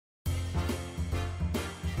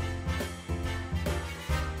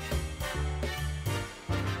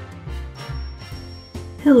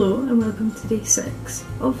Hello and welcome to day 6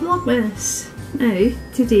 of Vlogmas. Now,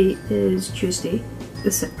 today is Tuesday,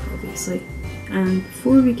 the 6th obviously, and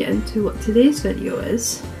before we get into what today's video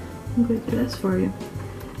is, I'm going to do this for you.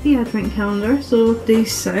 The advent calendar, so day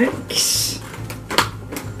 6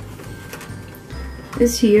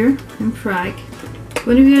 is here in Prague.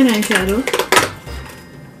 Going to be an eyeshadow.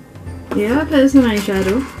 Yeah, it is an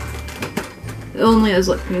eyeshadow. It only has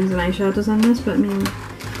lip creams and eyeshadows in this, but I mean,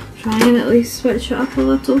 try and at least switch it up a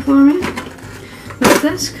little for me. But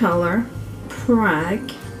this colour,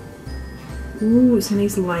 Prague. Ooh, it's a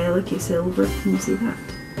nice lilac-y silver. Can you see that?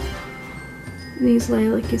 Nice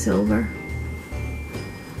lilac-y silver.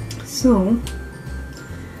 So,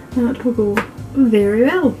 that will go very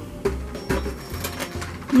well.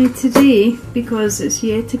 Now today, because it's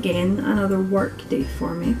yet again another work day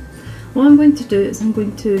for me, what I'm going to do is I'm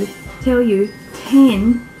going to tell you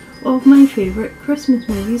 10 of my favourite Christmas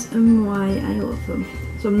movies and why I love them.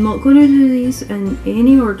 So I'm not going to do these in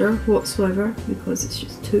any order whatsoever because it's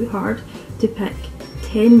just too hard to pick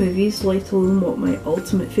 10 movies, let alone what my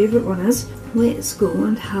ultimate favourite one is. Let's go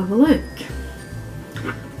and have a look.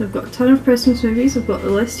 I've got a ton of Christmas movies. I've got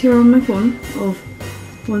the list here on my phone of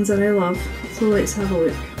ones that I love, so let's have a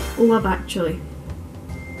look. Love Actually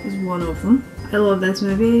is one of them. I love this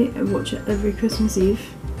movie. I watch it every Christmas Eve.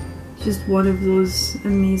 Just one of those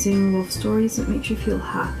amazing love stories that makes you feel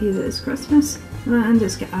happy that it's Christmas. And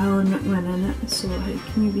it's got Alan Rickman in it, so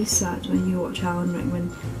how can you be sad when you watch Alan Rickman?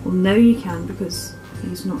 Well, now you can because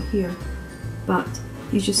he's not here, but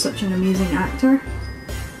he's just such an amazing actor,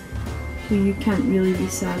 so you can't really be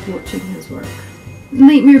sad watching his work.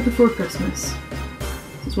 Nightmare Before Christmas.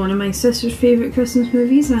 It's one of my sister's favourite Christmas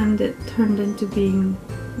movies and it turned into being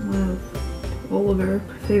one of all of our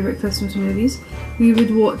favourite Christmas movies. We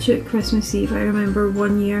would watch it Christmas Eve. I remember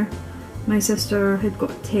one year my sister had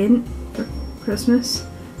got a tent for Christmas,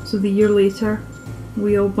 so the year later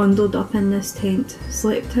we all bundled up in this tent,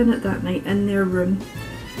 slept in it that night in their room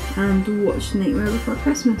and watched Nightmare Before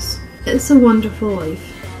Christmas. It's a Wonderful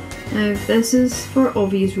Life. Now this is for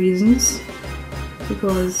obvious reasons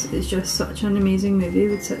because it's just such an amazing movie.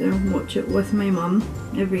 We'd sit there and watch it with my mum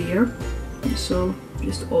every year, so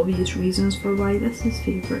just obvious reasons for why this is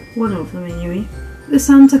favourite. One of them anyway. The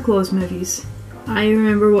Santa Claus movies. I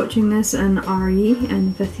remember watching this in RE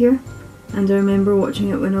in 5th year, and I remember watching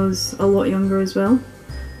it when I was a lot younger as well,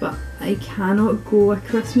 but I cannot go a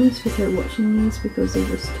Christmas without watching these because they're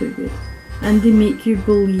just too good. And they make you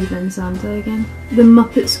believe in Santa again. The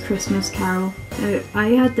Muppets Christmas Carol. Now, I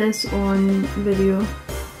had this on video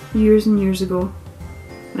years and years ago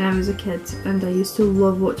when I was a kid, and I used to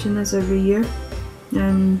love watching this every year.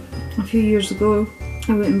 A few years ago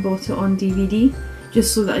I went and bought it on DVD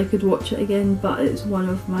just so that I could watch it again, but it's one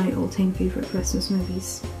of my all-time favourite Christmas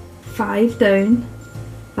movies. 5 down,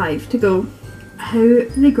 5 to go. How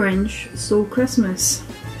the Grinch Stole Christmas.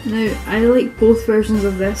 Now I like both versions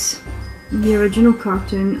of this, the original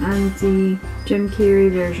cartoon and the Jim Carrey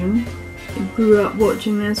version. I grew up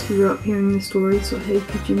watching this, grew up hearing the story, so how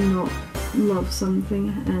could you not love something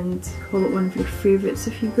and call it one of your favourites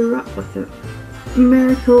if you grew up with it.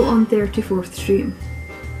 Miracle on 34th Street.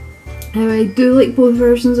 Now I do like both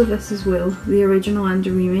versions of this as well, the original and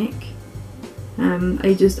the remake.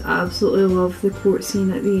 I just absolutely love the court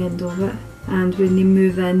scene at the end of it, and when they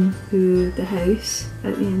move in to the house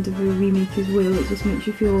at the end of the remake as well, it just makes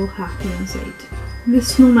you feel all happy inside. The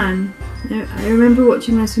Snowman. Now I remember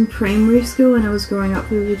watching this in primary school when I was growing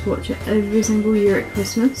up. We would watch it every single year at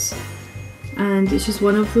Christmas. And it's just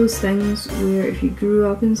one of those things where if you grew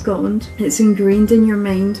up in Scotland, it's ingrained in your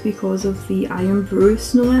mind because of the Iron Brew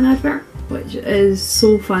snowman advert, which is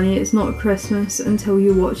so funny. It's not Christmas until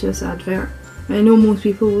you watch this advert. I know most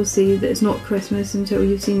people will say that it's not Christmas until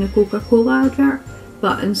you've seen the Coca-Cola advert,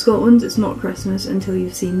 but in Scotland it's not Christmas until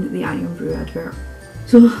you've seen the Iron Brew advert.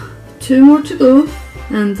 So 2 more to go,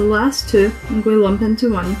 and the last 2 I'm going to lump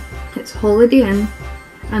into one. It's Holiday Inn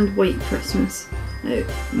and White Christmas. Now,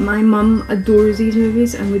 my mum adores these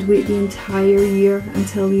movies and would wait the entire year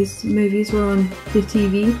until these movies were on the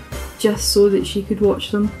TV just so that she could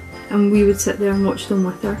watch them, and we would sit there and watch them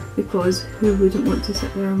with her because who wouldn't want to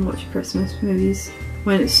sit there and watch Christmas movies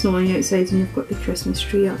when it's snowing outside and you've got the Christmas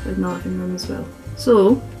tree up in the living room as well.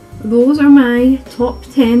 So those are my top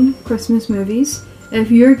 10 Christmas movies.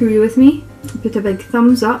 If you agree with me, put a big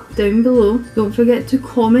thumbs up down below. Don't forget to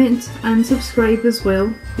comment and subscribe as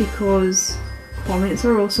well because comments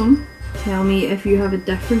are awesome. Tell me if you have a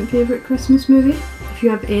different favourite Christmas movie, if you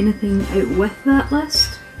have anything out with that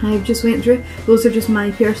list I've just went through. Those are just my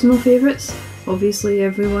personal favourites. Obviously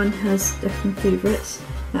everyone has different favourites,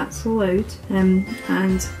 that's allowed.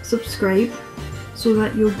 And subscribe so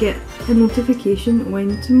that you'll get a notification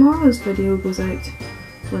when tomorrow's video goes out.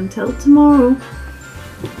 So until tomorrow,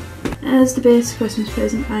 it is the best Christmas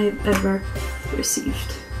present I've ever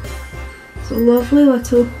received. It's a lovely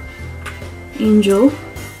little angel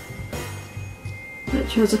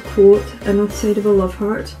which has a quote inside of a love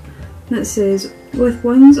heart that says, "With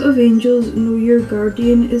wings of angels know your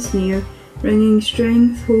guardian is near, bringing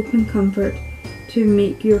strength, hope and comfort to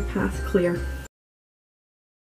make your path clear."